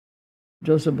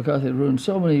Joseph McCarthy had ruined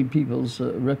so many people's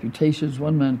reputations.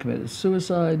 One man committed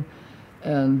suicide,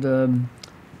 and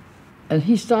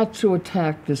he started to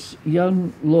attack this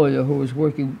young lawyer who was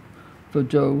working for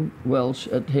Joe Welch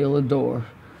at Hale and Dorr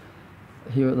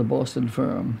here at the Boston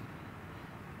firm.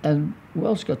 And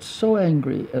Welch got so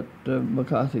angry at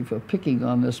McCarthy for picking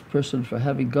on this person for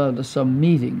having gone to some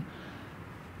meeting,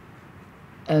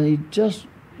 and he just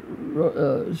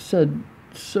said,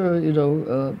 "Sir, you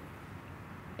know,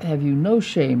 have you no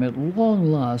shame? At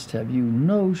long last, have you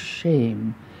no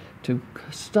shame to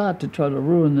start to try to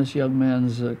ruin this young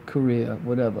man's career,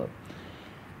 whatever?"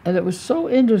 And it was so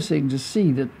interesting to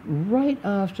see that right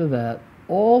after that,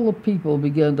 all the people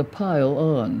began to pile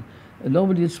on. And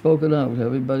nobody had spoken out.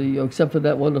 Everybody, except for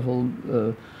that wonderful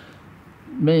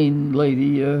Maine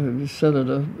lady,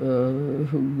 senator,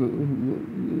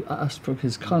 who asked for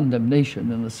his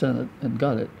condemnation in the Senate and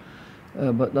got it.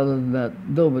 But other than that,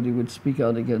 nobody would speak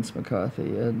out against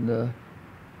McCarthy, and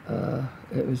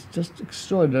it was just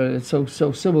extraordinary. It's so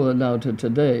similar now to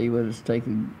today, when it's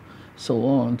taking so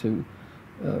long to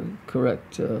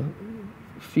correct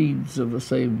feeds of the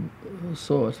same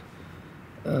sort.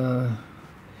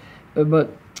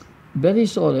 But Betty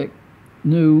Sordick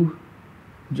knew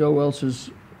Joe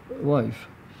Welch's wife,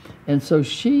 and so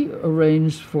she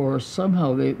arranged for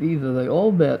somehow they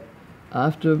all met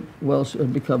after Welch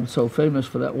had become so famous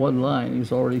for that one line. He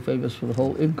was already famous for the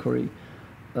whole inquiry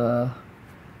of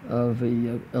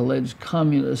the alleged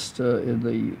communist in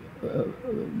the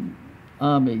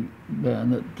army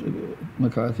band that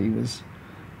McCarthy was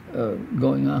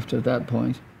going after at that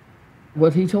point.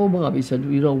 What he told Bob, he said,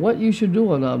 "You know, what you should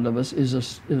do on Omnibus is a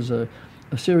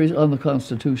series on the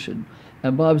Constitution."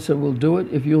 And Bob said, "We'll do it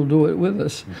if you'll do it with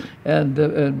us." And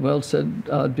Welch said,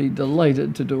 "I'd be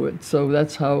delighted to do it." So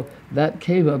that's how that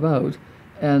came about.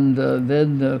 And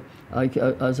then,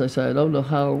 as I say, I don't know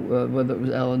how, whether it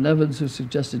was Alan Nevins who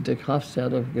suggested Dick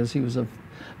Hofstadter, because he was,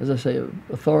 as I say,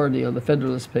 authority on the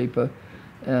Federalist paper,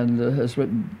 and has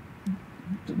written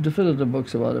definitive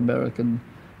books about American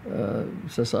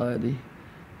society.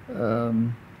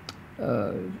 And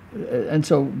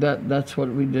so that's what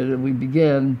we did. And we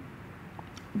began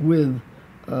with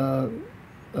and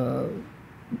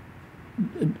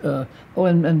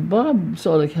Bob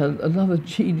Sordick had another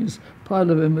genius. Part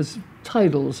of him was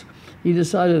titles. He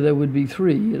decided there would be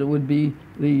three. It would be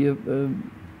the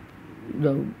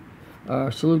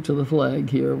our salute to the flag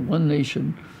here, one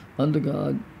nation under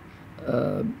God,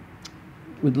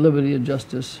 with liberty and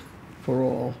justice for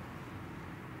all.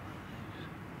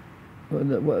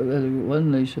 One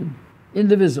nation,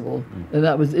 indivisible, and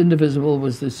that was indivisible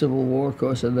was the Civil War, of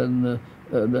course, and then the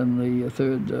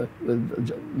third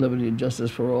with liberty and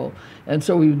justice for all. And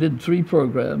so we did 3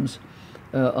 programs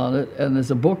on it, and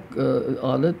there's a book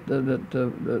on it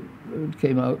that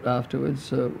came out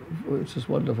afterwards, which is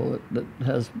wonderful. That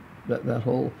has that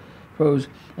whole prose.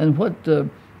 And what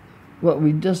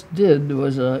we just did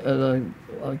was, and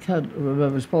I can't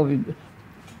remember, it's probably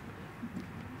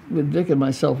with Dick and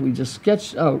myself, we just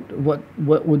sketched out what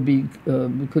would be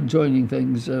conjoining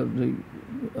things of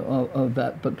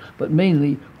that, but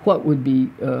mainly what would be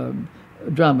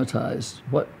dramatized,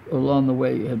 what along the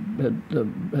way had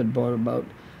brought about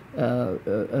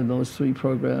in those 3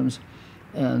 programs,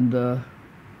 and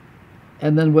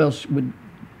then Welch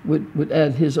would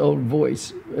add his own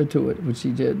voice to it, which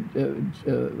he did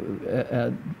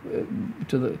add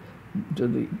to the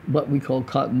what we call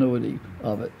continuity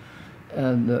of it.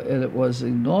 And it was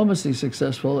enormously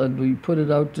successful, and we put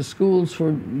it out to schools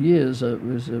for years. It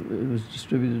was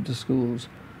distributed to schools.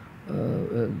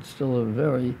 And still a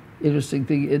very interesting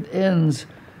thing. It ends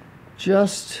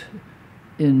just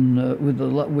in with the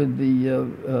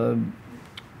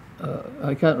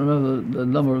I can't remember the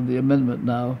number of the amendment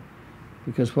now,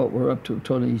 because what we're up to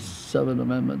 27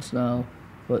 amendments now,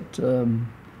 but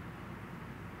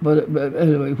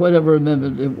anyway, whatever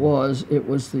amendment it was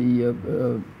the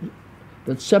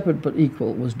that separate but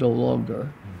equal was no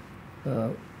longer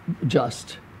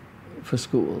just for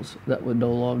schools. That would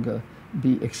no longer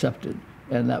be accepted,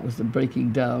 and that was the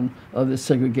breaking down of the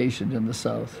segregation in the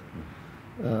South,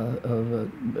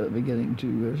 of beginning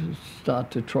to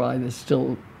start to try. There's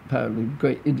still apparently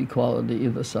great inequality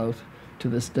in the South to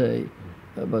this day,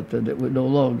 but that it would no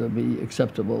longer be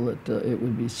acceptable that it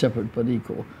would be separate but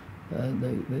equal, and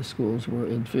the schools were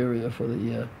inferior for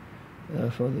the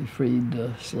freed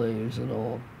slaves and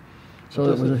all. So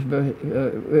it was a very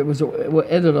it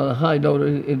ended on a high note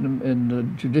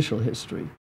in judicial history.